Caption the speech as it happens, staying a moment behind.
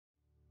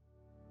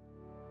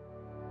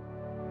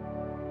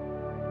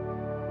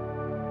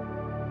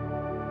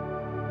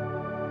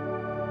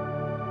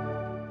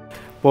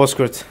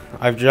Bozkurt,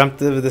 I've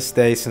dreamt of this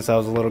day since I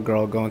was a little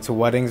girl, going to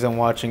weddings and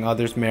watching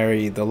others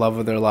marry the love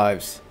of their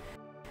lives.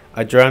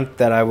 I dreamt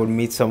that I would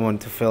meet someone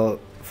to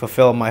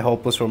fulfill my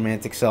hopeless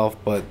romantic self,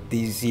 but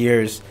these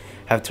years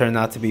have turned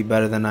out to be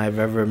better than I've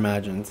ever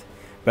imagined.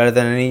 Better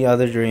than any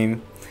other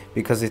dream,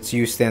 because it's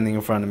you standing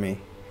in front of me.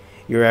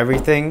 You're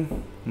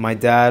everything my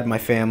dad, my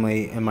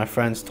family, and my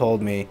friends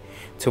told me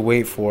to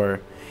wait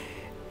for.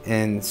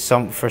 And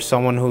for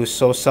someone who's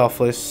so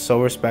selfless,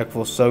 so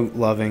respectful, so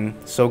loving,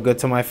 so good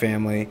to my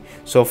family,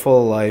 so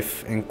full of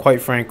life, and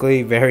quite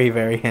frankly, very,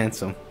 very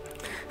handsome.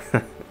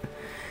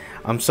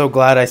 I'm so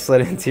glad I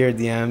slid into your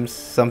DMs,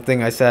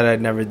 something I said I'd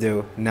never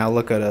do. Now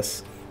look at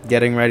us,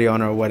 getting ready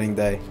on our wedding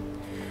day.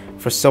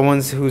 For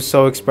someone who's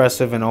so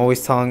expressive and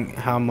always telling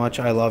how much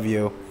I love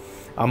you,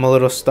 I'm a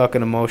little stuck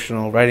and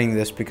emotional writing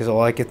this because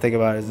all I can think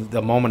about is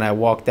the moment I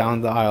walk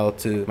down the aisle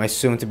to my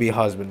soon-to-be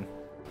husband.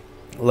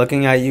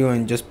 Looking at you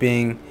and just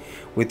being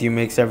with you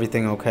makes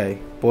everything okay.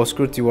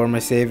 Bozkurt, you are my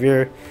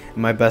savior and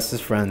my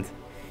bestest friend.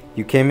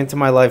 You came into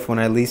my life when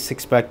I least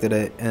expected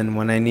it and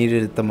when I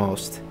needed it the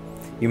most.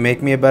 You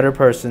make me a better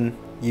person.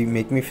 You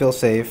make me feel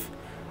safe.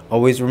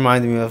 Always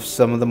remind me of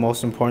some of the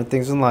most important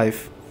things in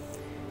life.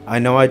 I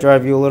know I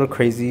drive you a little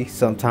crazy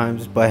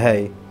sometimes, but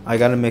hey, I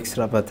gotta mix it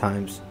up at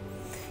times.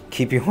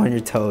 Keep you on your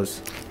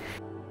toes.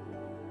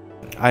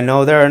 I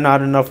know there are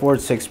not enough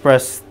words to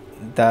express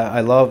that I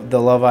love the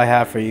love I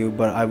have for you,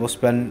 but I will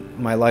spend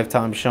my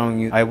lifetime showing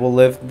you I will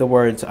live the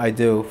words I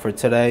do for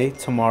today,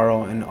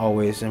 tomorrow, and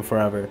always and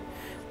forever.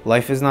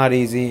 Life is not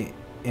easy,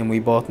 and we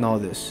both know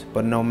this,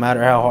 but no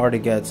matter how hard it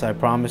gets, I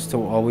promise to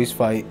always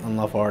fight and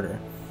love harder.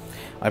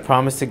 I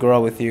promise to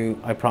grow with you.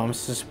 I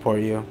promise to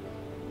support you.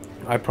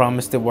 I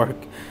promise to work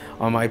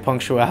on my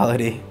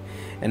punctuality,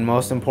 and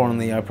most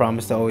importantly, I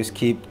promise to always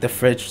keep the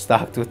fridge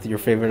stocked with your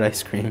favorite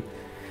ice cream.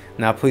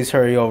 Now please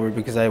hurry over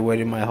because I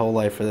waited my whole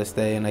life for this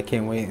day and I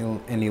can't wait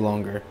any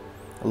longer.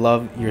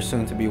 Love, your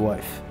soon-to-be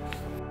wife.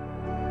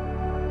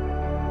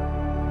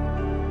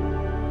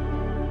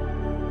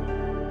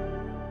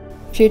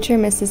 Future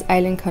Mrs.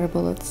 Aylin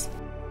Karabulut.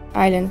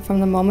 Aylin,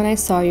 from the moment I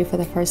saw you for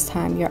the first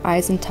time, your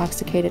eyes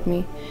intoxicated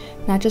me,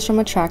 not just from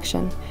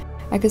attraction.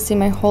 I could see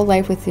my whole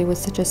life with you with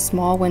such a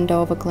small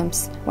window of a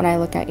glimpse when I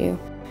look at you.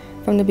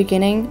 From the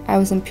beginning, I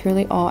was in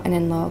purely awe and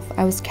in love.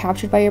 I was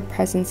captured by your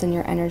presence and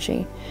your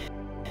energy.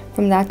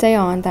 From that day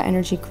on, that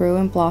energy grew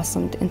and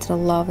blossomed into the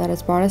love that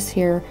has brought us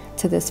here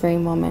to this very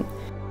moment.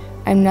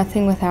 I'm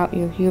nothing without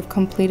you. You have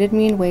completed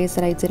me in ways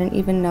that I didn't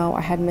even know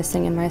I had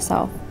missing in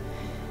myself.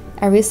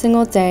 Every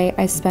single day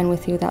I spend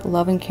with you, that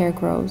love and care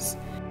grows.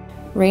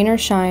 Rain or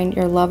shine,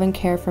 your love and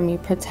care for me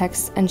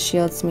protects and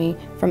shields me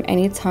from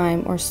any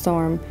time or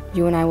storm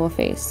you and I will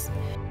face.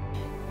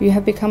 You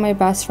have become my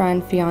best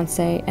friend,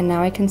 fiancé, and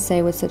now I can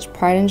say with such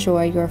pride and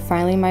joy, you are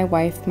finally my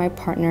wife, my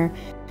partner,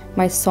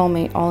 my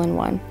soulmate, all in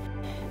one.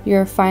 You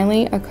are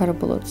finally a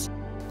Karabulut.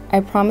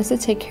 I promise to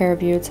take care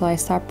of you till I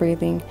stop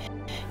breathing,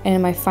 and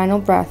in my final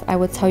breath, I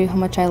will tell you how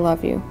much I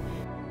love you.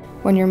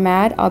 When you're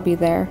mad, I'll be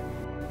there.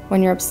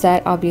 When you're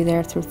upset, I'll be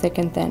there through thick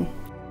and thin.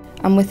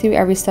 I'm with you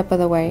every step of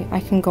the way.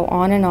 I can go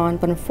on,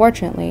 but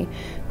unfortunately,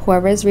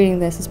 whoever is reading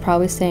this is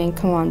probably saying,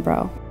 come on,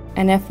 bro.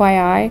 And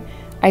FYI,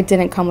 I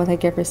didn't come with a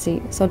gift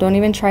receipt, so don't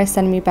even try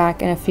sending me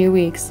back in a few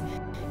weeks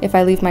if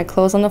I leave my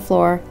clothes on the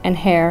floor and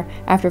hair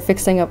after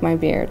fixing up my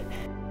beard.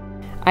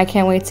 I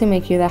can't wait to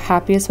make you the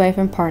happiest wife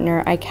and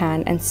partner I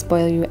can and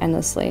spoil you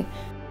endlessly.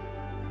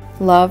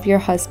 Love, your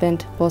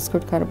husband,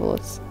 Bozkurt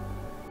Karabulut.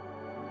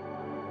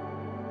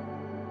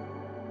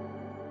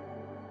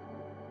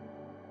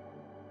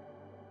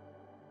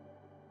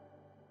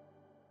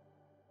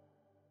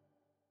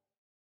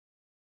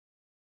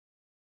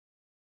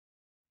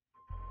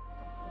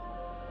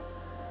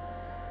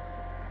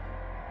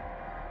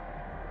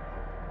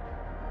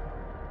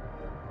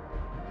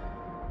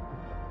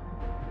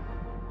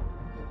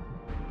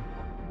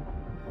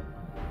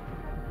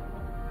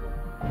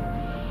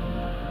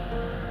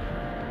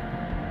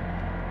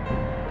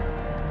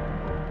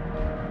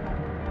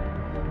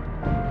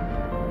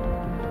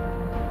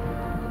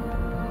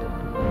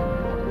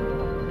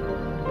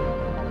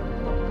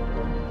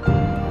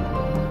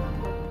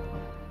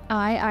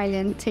 I,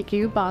 Aylin, take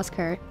you,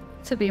 Bozkurt,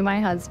 to be my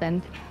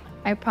husband.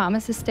 I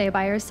promise to stay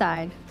by your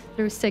side,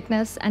 through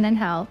sickness and in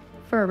health,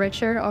 for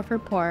richer or for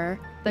poorer,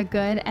 the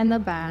good and the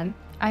bad.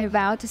 I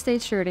vow to stay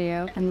true to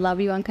you and love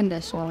you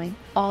unconditionally,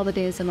 all the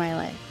days of my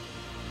life.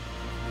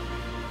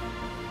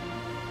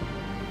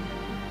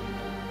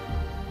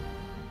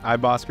 I,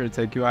 Bozkurt,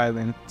 take you,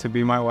 Aylin, to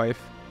be my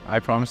wife. I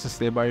promise to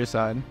stay by your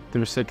side,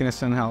 through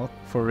sickness and health,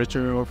 for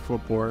richer or for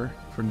poorer,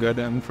 for good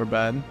and for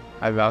bad.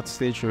 I vow to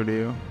stay true to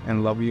you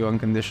and love you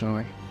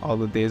unconditionally all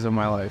the days of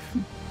my life.